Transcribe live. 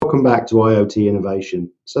welcome back to IoT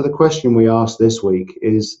Innovation. So the question we asked this week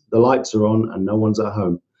is, the lights are on and no one's at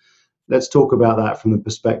home. Let's talk about that from the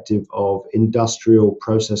perspective of industrial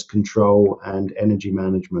process control and energy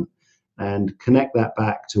management, and connect that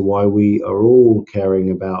back to why we are all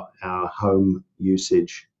caring about our home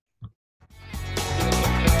usage.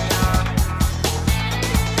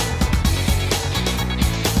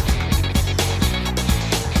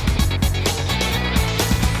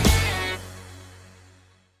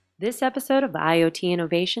 This episode of IoT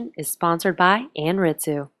Innovation is sponsored by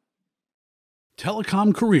Anritsu.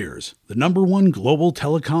 Telecom Careers, the #1 global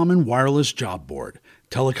telecom and wireless job board,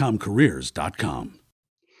 telecomcareers.com.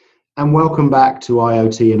 And welcome back to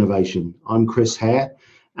IoT Innovation. I'm Chris Hare,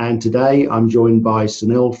 and today I'm joined by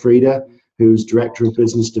Sunil Frieda, who's Director of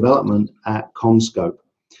Business Development at CommScope.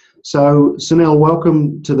 So Sunil,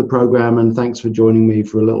 welcome to the program and thanks for joining me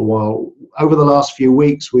for a little while. Over the last few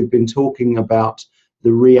weeks, we've been talking about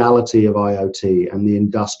the reality of IoT and the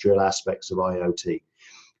industrial aspects of IoT.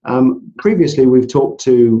 Previously, we've talked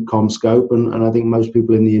to CommScope, and I think most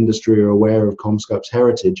people in the industry are aware of CommScope's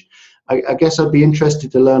heritage. I guess I'd be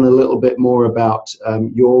interested to learn a little bit more about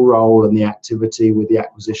your role and the activity with the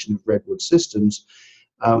acquisition of Redwood Systems.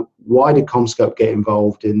 Why did CommScope get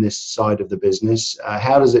involved in this side of the business?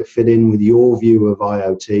 How does it fit in with your view of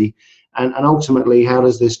IoT? And ultimately, how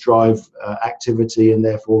does this drive activity and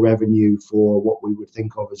therefore revenue for what we would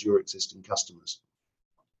think of as your existing customers?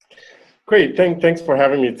 Great, thanks for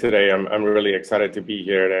having me today. I'm really excited to be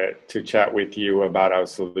here to chat with you about our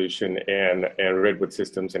solution and Redwood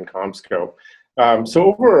Systems and CommScope.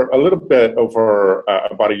 So over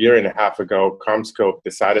about a year and a half ago, CommScope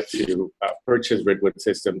decided to purchase Redwood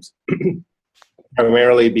Systems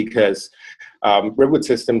primarily because Redwood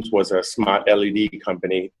Systems was a smart LED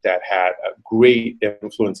company that had a great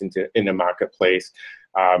influence in the marketplace,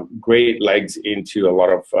 great legs into a lot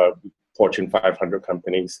of Fortune 500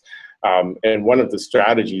 companies. And one of the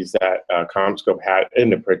strategies that CommScope had in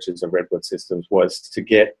the purchase of Redwood Systems was to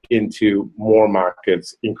get into more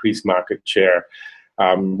markets, increase market share.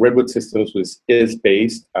 Redwood Systems is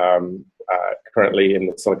based currently in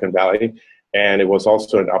the Silicon Valley, and it was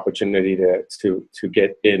also an opportunity to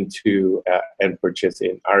get into and purchase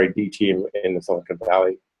an R&D team in the Silicon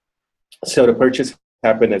Valley. So the purchase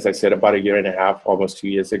happened, as I said, about a year and a half, almost 2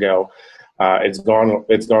 years ago. It's gone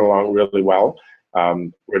along really well.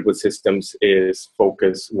 Redwood Systems was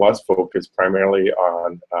focused primarily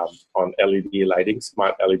on LED lighting,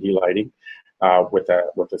 smart LED lighting, with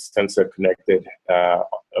a sensor connected,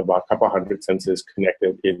 about a couple hundred sensors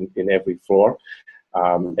connected in every floor,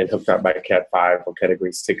 and hooked up by Cat5 or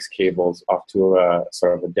Category 6 cables off to a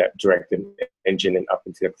sort of a direct engine and up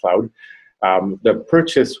into the cloud. The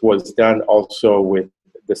purchase was done also with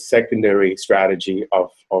the secondary strategy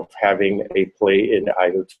of having a play in the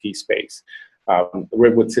IoT space.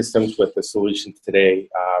 Redwood Systems, with the solution today,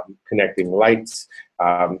 connecting lights,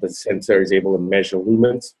 the sensor is able to measure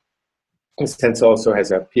lumens. The sensor also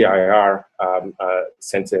has a PIR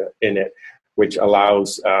sensor in it, which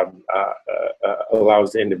allows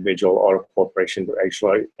the individual or corporation to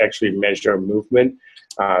actually measure movement,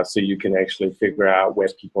 so you can actually figure out where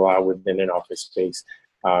people are within an office space.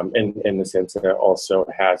 And the sensor also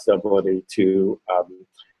has the ability to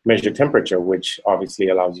measure temperature, which obviously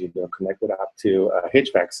allows you to connect it up to a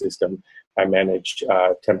HVAC system and manage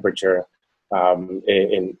temperature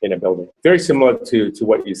in a building. Very similar to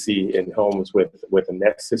what you see in homes with a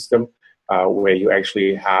Nest system, where you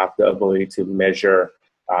actually have the ability to measure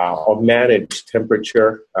or manage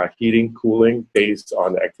temperature, heating, cooling based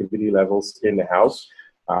on the activity levels in the house.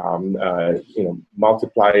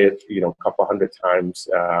 Multiply it, a couple hundred times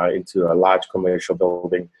into a large commercial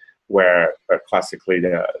building where classically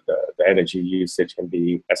the energy usage can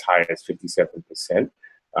be as high as 57%.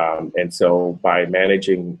 And so by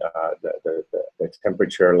managing the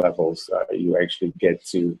temperature levels, you actually get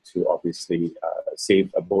to obviously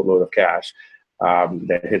save a boatload of cash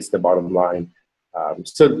that hits the bottom line.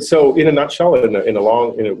 So in a nutshell, with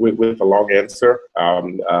a long answer,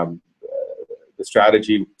 the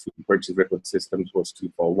strategy to purchase Redwood Systems was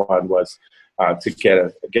twofold. One was to get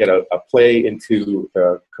a play into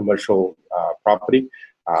the commercial property,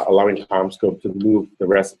 allowing CommScope to move the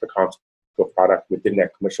rest of the CommScope product within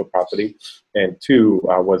that commercial property, and two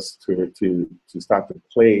was to start to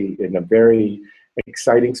play in a very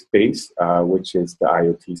exciting space, which is the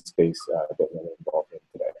IoT space that we're involved in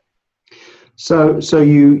today. So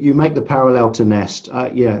you make the parallel to Nest.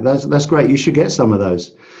 Yeah, that's great. You should get some of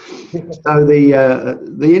those. So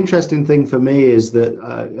the interesting thing for me is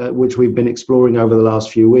that, which we've been exploring over the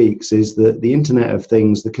last few weeks, is that the Internet of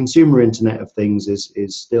Things, the consumer Internet of Things,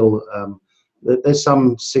 is still there's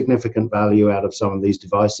some significant value out of some of these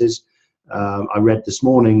devices. I read this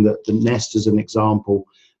morning that the Nest, as an example,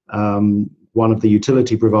 one of the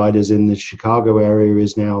utility providers in the Chicago area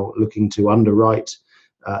is now looking to underwrite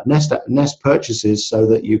Nest purchases so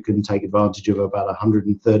that you can take advantage of about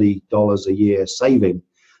 $130 a year saving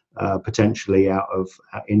potentially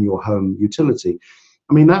in your home utility.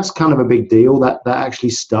 I mean, that's kind of a big deal. That actually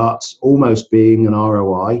starts almost being an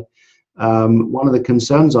ROI. One of the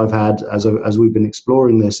concerns I've had as we've been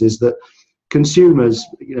exploring this is that consumers,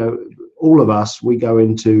 all of us, we go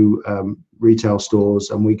into retail stores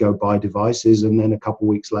and we go buy devices, and then a couple of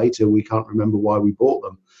weeks later we can't remember why we bought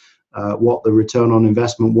them, what the return on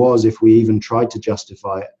investment was if we even tried to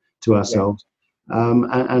justify it to ourselves.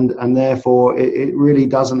 And therefore it really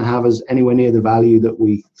doesn't have anywhere near the value that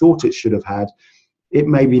we thought it should have had. It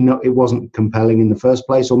wasn't compelling in the first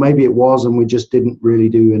place, or maybe it was and we just didn't really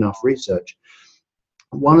do enough research.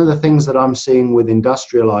 One of the things that I'm seeing with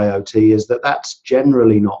industrial IoT is that that's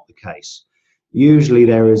generally not the case. Usually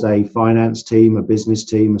there is a finance team, a business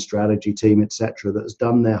team, a strategy team, etc., that has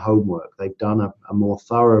done their homework. They've done a more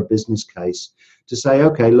thorough business case to say,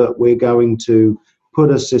 okay, look, we're going to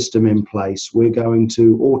put a system in place. We're going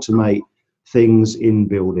to automate things in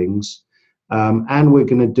buildings, and we're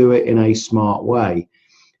going to do it in a smart way.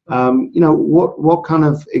 What kind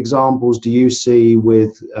of examples do you see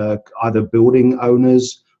with either building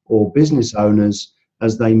owners or business owners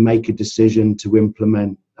as they make a decision to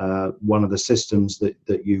implement one of the systems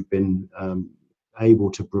that you've been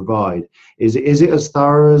able to provide? Is it as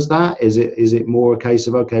thorough as that? Is it more a case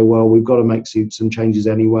of, okay, well, we've got to make some changes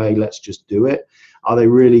anyway, let's just do it? Are they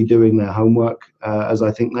really doing their homework as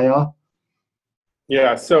I think they are?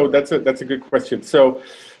 Yeah, so that's a good question. So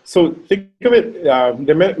think of it, there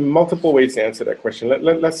are multiple ways to answer that question.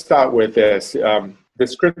 Let's start with this,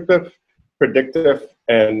 descriptive, predictive,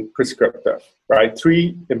 and prescriptive, right?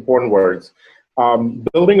 Three important words.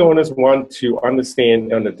 Building owners want to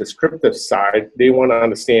understand on the descriptive side, they want to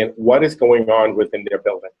understand what is going on within their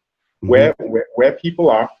building, where people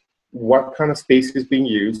are, what kind of space is being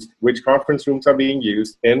used, which conference rooms are being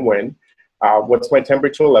used, and when. What's my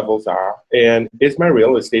temperature levels are, and is my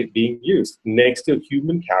real estate being used? Next to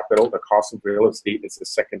human capital, the cost of real estate is the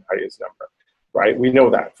second highest number, right? We know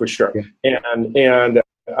that for sure. Yeah. And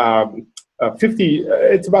 50,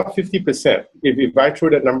 it's about 50%. If I throw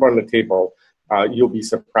that number on the table, you'll be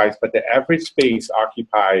surprised, but the average space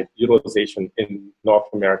occupied utilization in North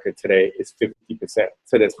America today is 50%.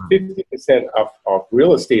 So there's 50% of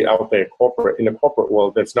real estate out there in the corporate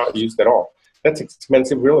world that's not used at all. That's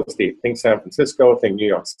expensive real estate. Think San Francisco, think New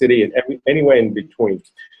York City, and anywhere in between,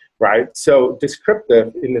 right? So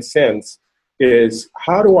descriptive, in a sense, is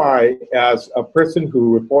how do I, as a person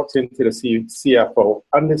who reports into the CFO,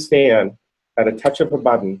 understand at a touch of a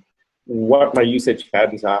button what my usage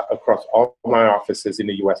patterns are across all my offices in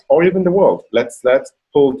the US or even the world. Let's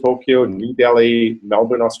pull Tokyo, New Delhi,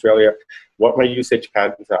 Melbourne, Australia, what my usage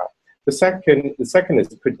patterns are. The second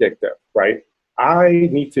is predictive, right? I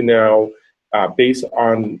need to know, based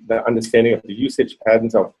on the understanding of the usage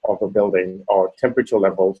patterns of a building or temperature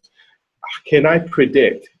levels, can I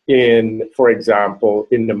predict for example,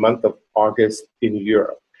 in the month of August in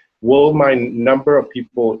Europe, will my number of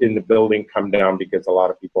people in the building come down because a lot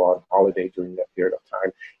of people are on holiday during that period of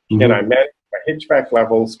time? Can I manage my HVAC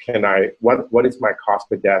levels? What is my cost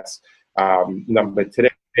per desk number today?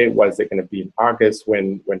 Was it going to be in August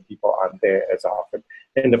when people aren't there as often?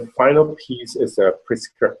 And the final piece is a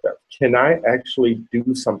prescriptive. Can I actually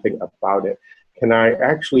do something about it? Can I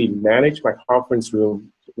actually manage my conference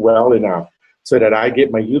room well enough so that I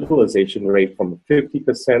get my utilization rate from 50%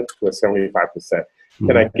 to a 75%?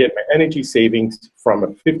 Can I get my energy savings from a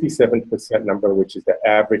 57% number, which is the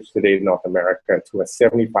average today in North America, to a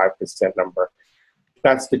 75% number?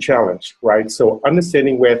 That's the challenge, right? So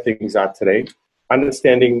understanding where things are today,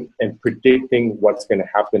 understanding and predicting what's going to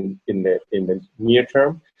happen in the near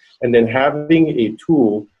term, and then having a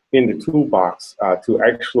tool in the toolbox to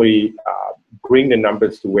actually bring the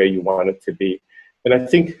numbers to where you want it to be. And I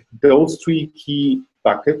think those three key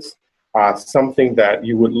buckets are something that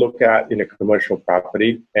you would look at in a commercial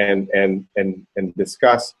property and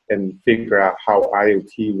discuss and figure out how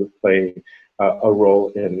IoT would play a role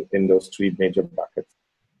in those three major buckets.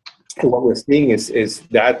 So what we're seeing is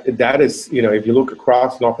that is, if you look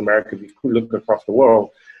across North America, if you look across the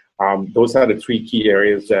world, those are the three key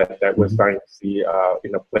areas that we're starting to see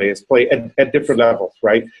players play at different levels,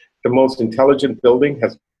 right? The most intelligent building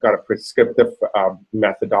has got a prescriptive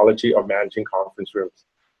methodology of managing conference rooms.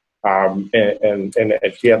 And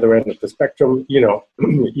at the other end of the spectrum,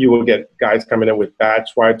 you will get guys coming in with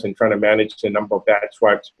batch swipes and trying to manage the number of batch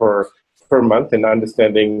swipes per per month and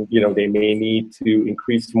understanding, they may need to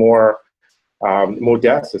increase more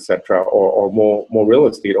desks, etc., or more real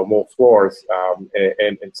estate or more floors,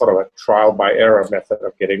 and sort of a trial by error method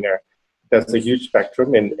of getting there. There's a huge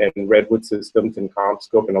spectrum, and Redwood Systems and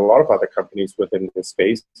CommScope and a lot of other companies within this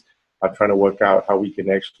space are trying to work out how we can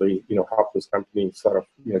actually, help those companies sort of,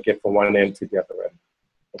 get from one end to the other end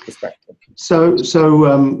of the spectrum. So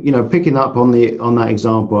picking up on that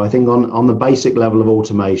example, I think on the basic level of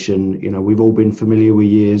automation, we've all been familiar with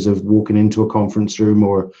years of walking into a conference room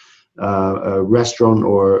or a restaurant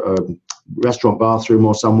or a restaurant bathroom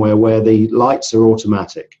or somewhere where the lights are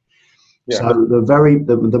automatic. Yeah. So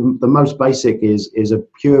the most basic is a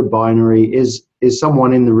pure binary. Is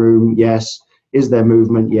someone in the room? Yes. Is there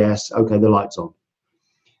movement? Yes. Okay, the light's on.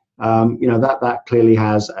 That clearly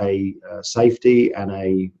has a safety and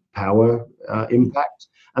a power impact.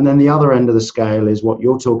 And then the other end of the scale is what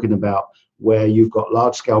you're talking about, where you've got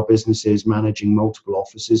large scale businesses managing multiple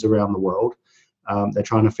offices around the world. They're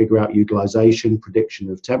trying to figure out utilization,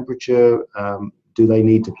 prediction of temperature. Do they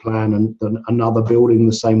need to plan another building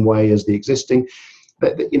the same way as the existing?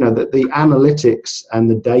 But the analytics and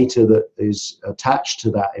the data that is attached to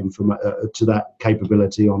that to that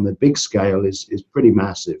capability on the big scale is pretty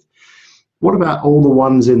massive. What about all the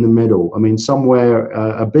ones in the middle? I mean, somewhere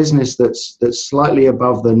a business that's slightly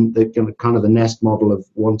above the kind of the Nest model of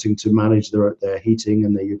wanting to manage their heating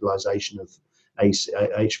and their utilization of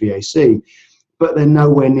HVAC, but they're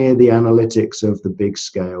nowhere near the analytics of the big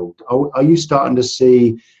scale. Are you starting to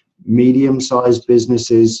see medium-sized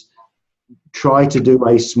businesses try to do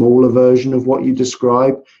a smaller version of what you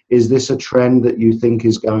describe? Is this a trend that you think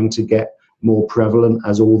is going to get more prevalent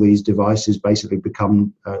as all these devices basically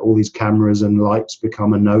become, all these cameras and lights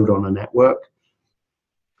become a node on a network?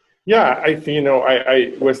 Yeah, I think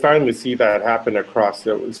we're starting to see that happen across.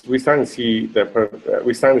 We're starting to see the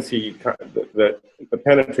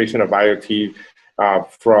penetration of IoT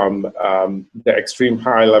from the extreme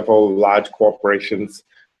high level large corporations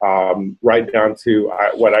right down to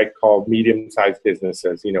what I call medium-sized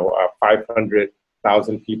businesses.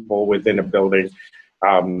 500,000 people within a building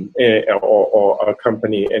or a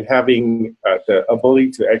company, and having the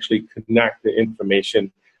ability to actually connect the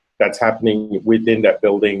information that's happening within that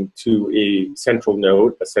building to a central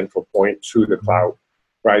node, a central point through the cloud,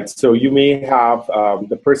 right? So you may have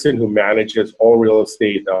the person who manages all real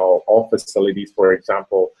estate or all facilities, for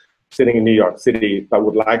example, sitting in New York City, but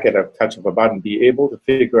would like at a touch of a button be able to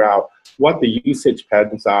figure out what the usage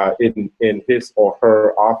patterns are in his or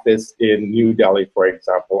her office in New Delhi, for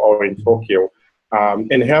example, or in Tokyo,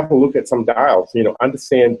 and have a look at some dials,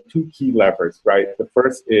 understand two key levers, right? The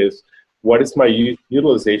first is, what is my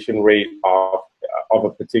utilization rate of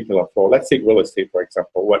a particular floor? Let's take real estate, for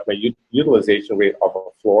example, what my utilization rate of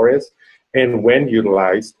a floor is, and when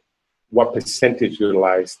utilized, what percentage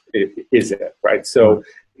utilized is it, right? So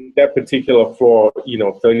that particular floor,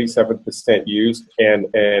 37% used, and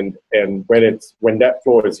when that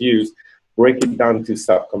floor is used, break it down to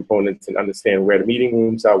subcomponents and understand where the meeting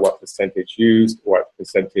rooms are, what percentage used of,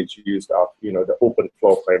 the open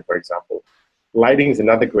floor plan, for example. Lighting is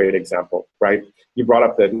another great example, right? You brought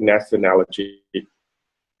up the Nest analogy.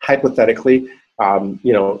 Hypothetically,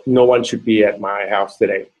 no one should be at my house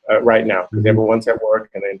today, right now, because everyone's at work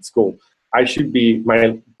and in school. I should be,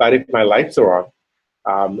 but if my lights are on,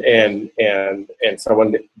 and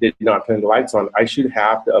someone did not turn the lights on, I should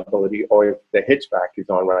have the ability, or if the HVAC is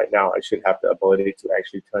on right now, I should have the ability to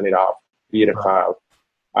actually turn it off via the cloud.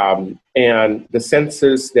 And the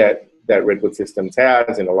sensors that Redwood Systems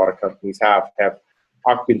has, and a lot of companies have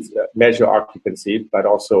measure occupancy, but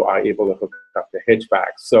also are able to hook up the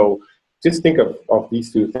HVAC. So just think of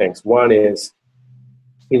these two things. One is,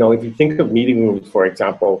 if you think of meeting rooms, for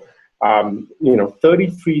example,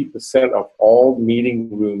 33% of all meeting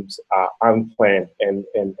rooms are unplanned, and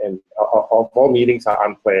of all meetings are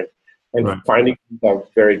unplanned, and right. Finding them are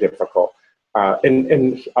very difficult.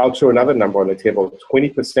 And I'll show another number on the table.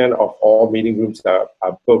 20% of all meeting rooms are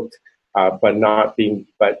booked, but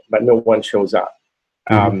no one shows up.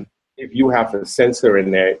 If you have a sensor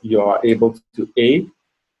in there, you are able to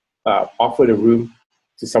offer the room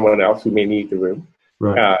to someone else who may need the room.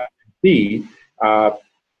 Right. B,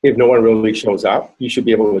 if no one really shows up, you should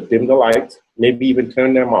be able to dim the lights, maybe even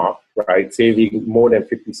turn them off, right? Saving more than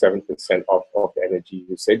 57% of the energy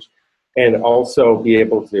usage, and also be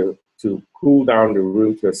able to cool down the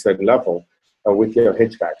room to a certain level with your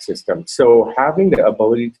HVAC system. So having the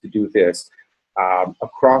ability to do this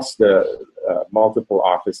across the multiple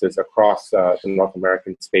offices across the North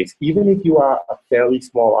American space, even if you are a fairly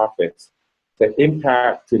small office, the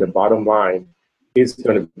impact to the bottom line is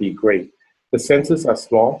going to be great. The sensors are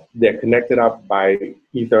small. They're connected up by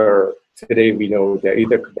today we know they're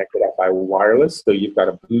either connected up by wireless, so you've got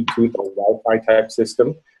a Bluetooth or Wi-Fi type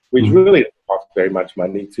system, which really doesn't cost very much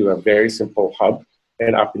money, to a very simple hub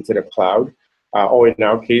and up into the cloud. Or in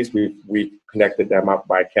our case, we've connected them up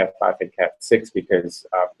by Cat5 and Cat6 because,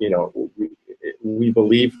 we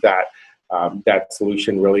believe that that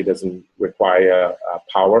solution really doesn't require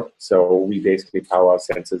power. So we basically power our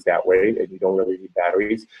sensors that way, and you don't really need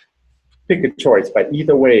batteries. Pick a choice, but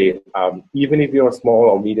either way, even if you're a small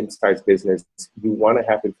or medium-sized business, you want to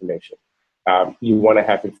have information. You want to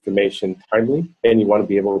have information timely, and you want to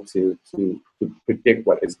be able to predict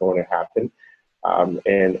what is going to happen.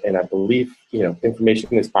 And I believe,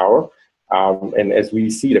 information is power. And as we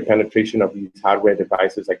see, the penetration of these hardware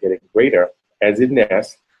devices are getting greater. As in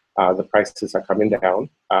Nest, the prices are coming down,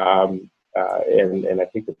 and I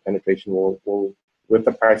think the penetration will, with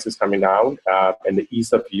the prices coming down and the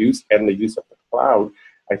ease of use and the use of the cloud,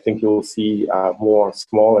 I think you'll see more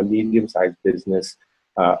small and medium-sized business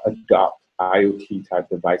adopt IoT type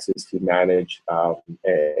devices to manage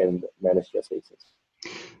and manage their spaces.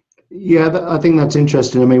 Yeah, I think that's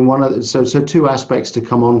interesting. I mean, so two aspects to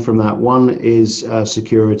come on from that. One is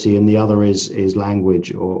security, and the other is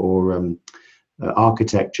language or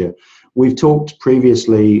architecture. We've talked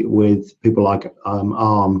previously with people like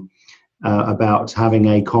ARM about having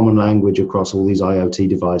a common language across all these IoT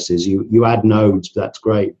devices. You add nodes, that's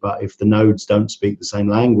great, but if the nodes don't speak the same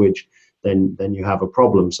language, then you have a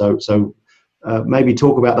problem. So maybe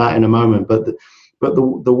talk about that in a moment. But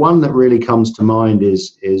the one that really comes to mind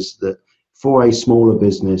is that for a smaller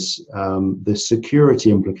business, the security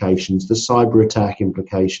implications, the cyber attack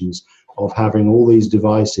implications of having all these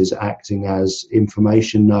devices acting as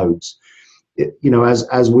information nodes.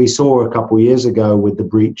 As we saw a couple of years ago with the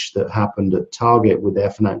breach that happened at Target with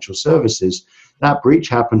their financial services, that breach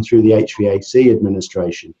happened through the HVAC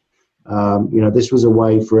administration. This was a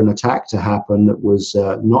way for an attack to happen that was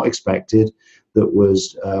not expected, that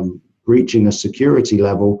was breaching a security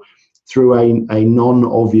level through a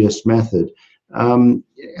non-obvious method.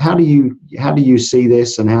 How do you see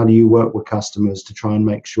this, and how do you work with customers to try and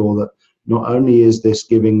make sure that not only is this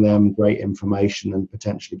giving them great information and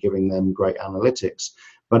potentially giving them great analytics,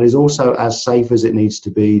 but is also as safe as it needs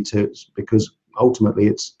to be, because ultimately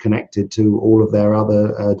it's connected to all of their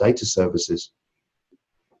other data services?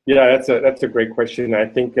 Yeah, that's a great question. I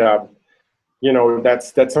think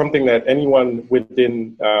that's something that anyone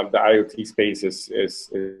within the IoT space is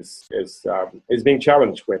being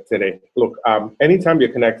challenged with today. Look, anytime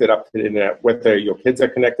you're connected up to the internet, whether your kids are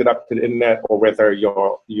connected up to the internet, or whether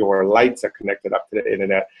your lights are connected up to the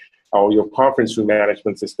internet, or your conference room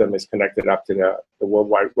management system is connected up to the World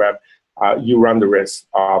Wide Web, you run the risk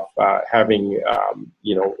of having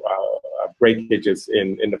breakages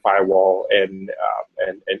in the firewall and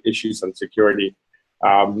issues on security.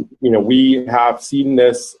 We have seen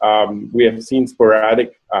this. We have seen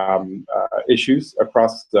sporadic issues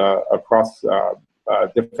across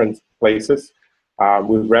different places.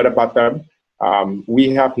 We've read about them.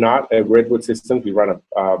 We have not at Redwood Systems. We run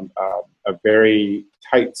a very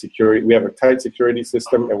tight security. We have a tight security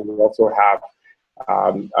system, and we also have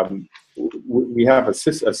a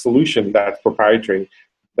solution that's proprietary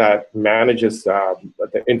that manages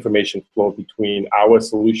the information flow between our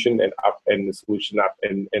solution and the solution up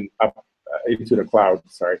into the cloud.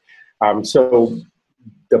 Sorry. So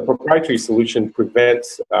the proprietary solution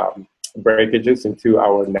prevents breakages into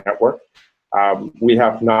our network. We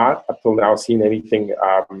have not up till now seen anything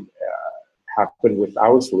happen with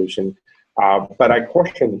our solution. But I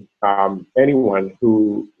caution anyone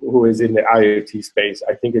who is in the IoT space.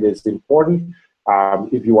 I think it is important.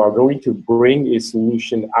 If you are going to bring a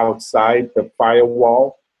solution outside the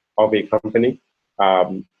firewall of a company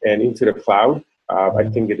and into the cloud, I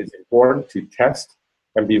think it is important to test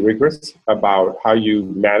and be rigorous about how you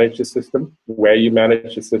manage the system, where you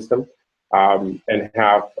manage the system, and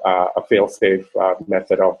have a fail-safe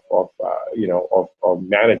method of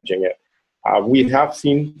managing it. We have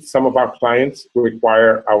seen some of our clients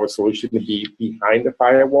require our solution to be behind the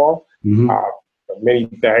firewall. Mm-hmm. Many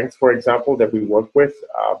banks, for example, that we work with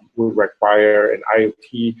will require an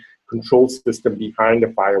IoT control system behind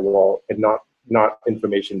the firewall and not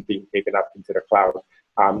information being taken up into the cloud.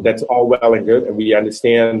 That's all well and good, and we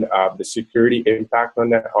understand the security impact on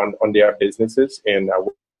that on their businesses, and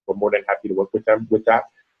we're more than happy to work with them with that.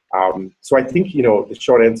 So I think the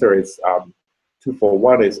short answer is twofold.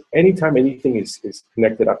 One is anytime anything is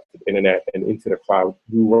connected up to the internet and into the cloud,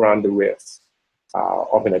 you run the risk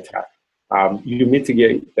of an attack. You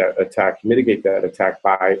mitigate that attack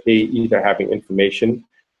by either having information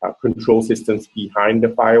control systems behind the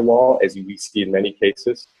firewall, as we see in many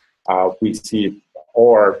cases. We see,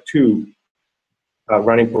 or two,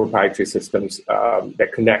 running proprietary systems that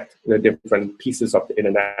connect the different pieces of the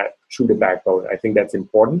internet through the backbone. I think that's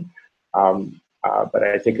important. But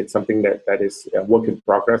I think it's something that is a work in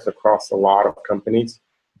progress across a lot of companies.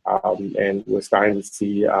 And we're starting to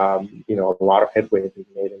see, a lot of headway being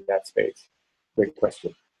made in that space. Great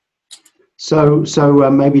question. So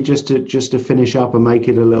maybe just to finish up and make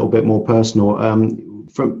it a little bit more personal,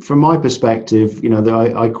 from my perspective,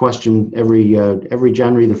 I question every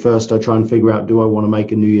January the 1st, I try and figure out, do I want to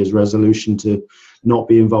make a New Year's resolution to not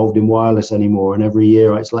be involved in wireless anymore? And every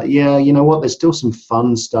year it's like, yeah, you know what, there's still some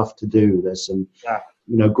fun stuff to do. There's some,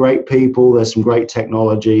 great people, there's some great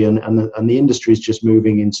technology, and the industry is just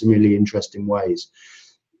moving in some really interesting ways.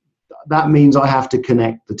 That means I have to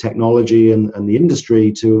connect the technology and the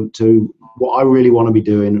industry to what I really want to be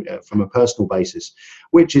doing from a personal basis,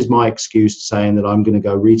 which is my excuse saying that I'm going to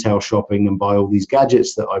go retail shopping and buy all these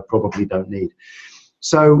gadgets that I probably don't need.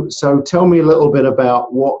 So tell me a little bit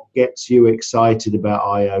about what gets you excited about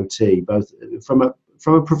IoT, both from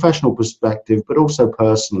a professional perspective, but also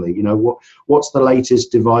personally. What's the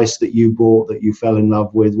latest device that you bought that you fell in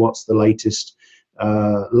love with? What's the latest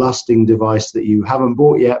lusting device that you haven't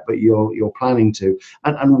bought yet, but you're planning to?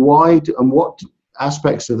 And why? And what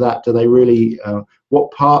aspects of that do they really?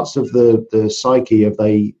 What parts of the psyche have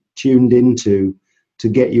they tuned into to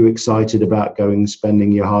get you excited about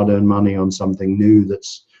spending your hard-earned money on something new that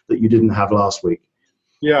you didn't have last week?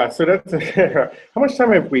 Yeah, so that's how much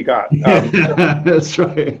time have we got? That's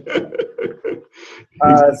right.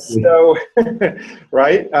 So,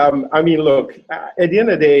 right? Look, at the end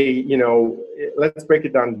of the day, let's break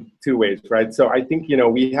it down two ways, right? So I think,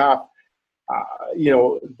 we have,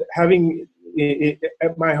 having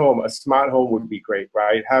at my home, a smart home would be great,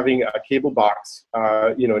 right? Having a cable box,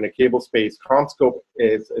 in a cable space. CommScope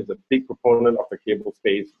is a big proponent of the cable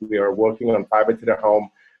space. We are working on fiber to the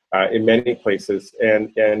home in many places.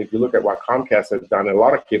 And if you look at what Comcast has done, and a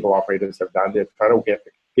lot of cable operators have done, they're trying to get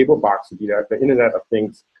the cable box to be the Internet of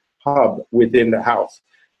Things hub within the house.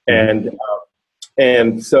 And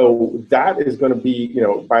so that is going to be,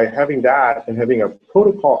 by having that and having a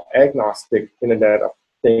protocol agnostic Internet of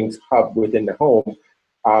Things hub within the home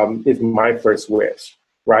is my first wish,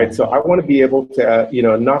 right? So I want to be able to,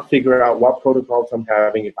 not figure out what protocols I'm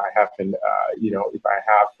having if I have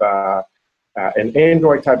an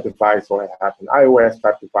Android type device or I have an iOS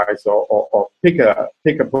type device or pick a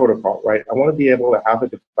protocol, right? I want to be able to have a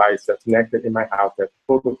device that's connected in my house that's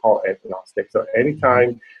protocol agnostic. So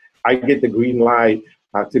anytime I get the green light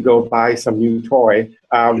to go buy some new toy,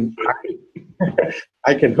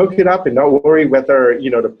 I can hook it up and not worry whether,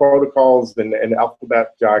 the protocols and the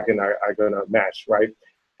alphabet jargon are going to match, right?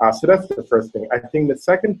 So that's the first thing. I think the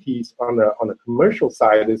second piece on the commercial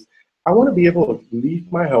side is I want to be able to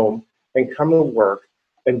leave my home and come to work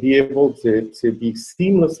and be able to be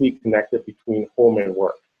seamlessly connected between home and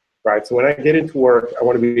work, right? So when I get into work, I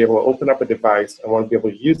want to be able to open up a device. I want to be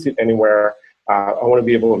able to use it anywhere. I want to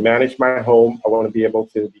be able to manage my home. I want to be able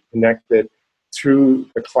to be connected through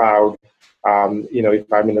the cloud.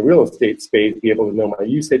 If I'm in the real estate space, be able to know my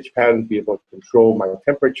usage patterns, be able to control my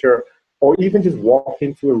temperature, or even just walk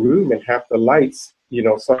into a room and have the lights,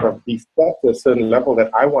 sort of be set to a certain level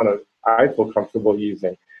that I feel comfortable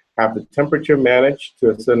using. Have the temperature managed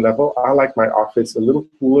to a certain level. I like my office a little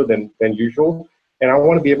cooler than usual, and I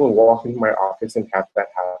want to be able to walk into my office and have that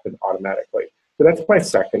happen automatically. So that's my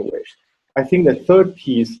second wish. I think the third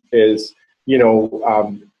piece is,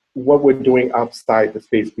 what we're doing outside the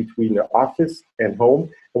space between the office and home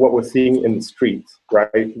and what we're seeing in the streets,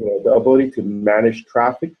 right? The ability to manage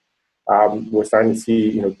traffic. We're starting to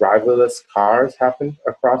see, driverless cars happen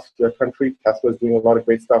across the country. Tesla's doing a lot of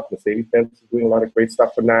great stuff. Mercedes-Benz is doing a lot of great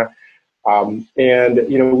stuff on that.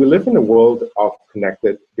 We live in a world of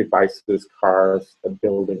connected devices, cars,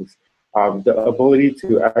 buildings. The ability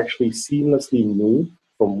to actually seamlessly move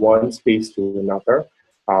from one space to another,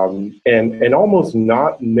 and almost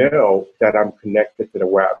not know that I'm connected to the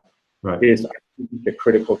web, right, is the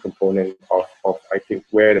critical component of I think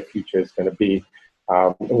where the future is going to be.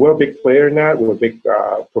 And we're a big player in that. We're a big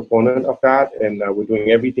proponent of that, and we're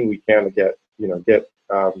doing everything we can to get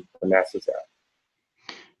the masses out.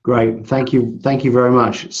 Great, thank you very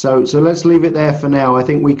much. So let's leave it there for now. I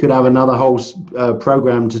think we could have another whole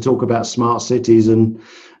program to talk about smart cities and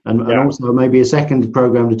also maybe a second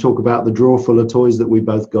program to talk about the drawer full of toys that we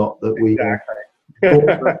both got that we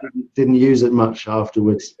didn't use it much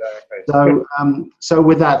afterwards. Exactly. So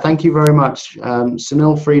with that, thank you very much,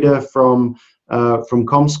 Sunil Frida from from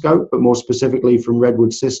CommScope, but more specifically from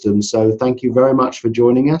Redwood Systems. So thank you very much for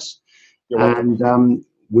joining us. You're welcome. And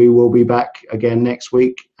we will be back again next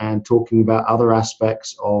week and talking about other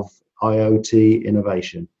aspects of IoT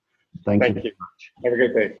innovation. Thank you very much. Have a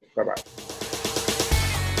good day. Bye-bye.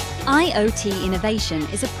 IoT Innovation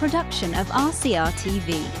is a production of RCR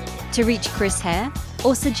TV. To reach Chris Hare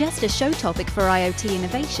or suggest a show topic for IoT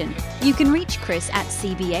innovation, you can reach Chris at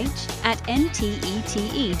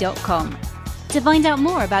cbh@ntete.com. To find out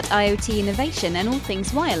more about IoT innovation and all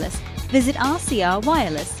things wireless, visit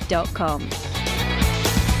rcrwireless.com.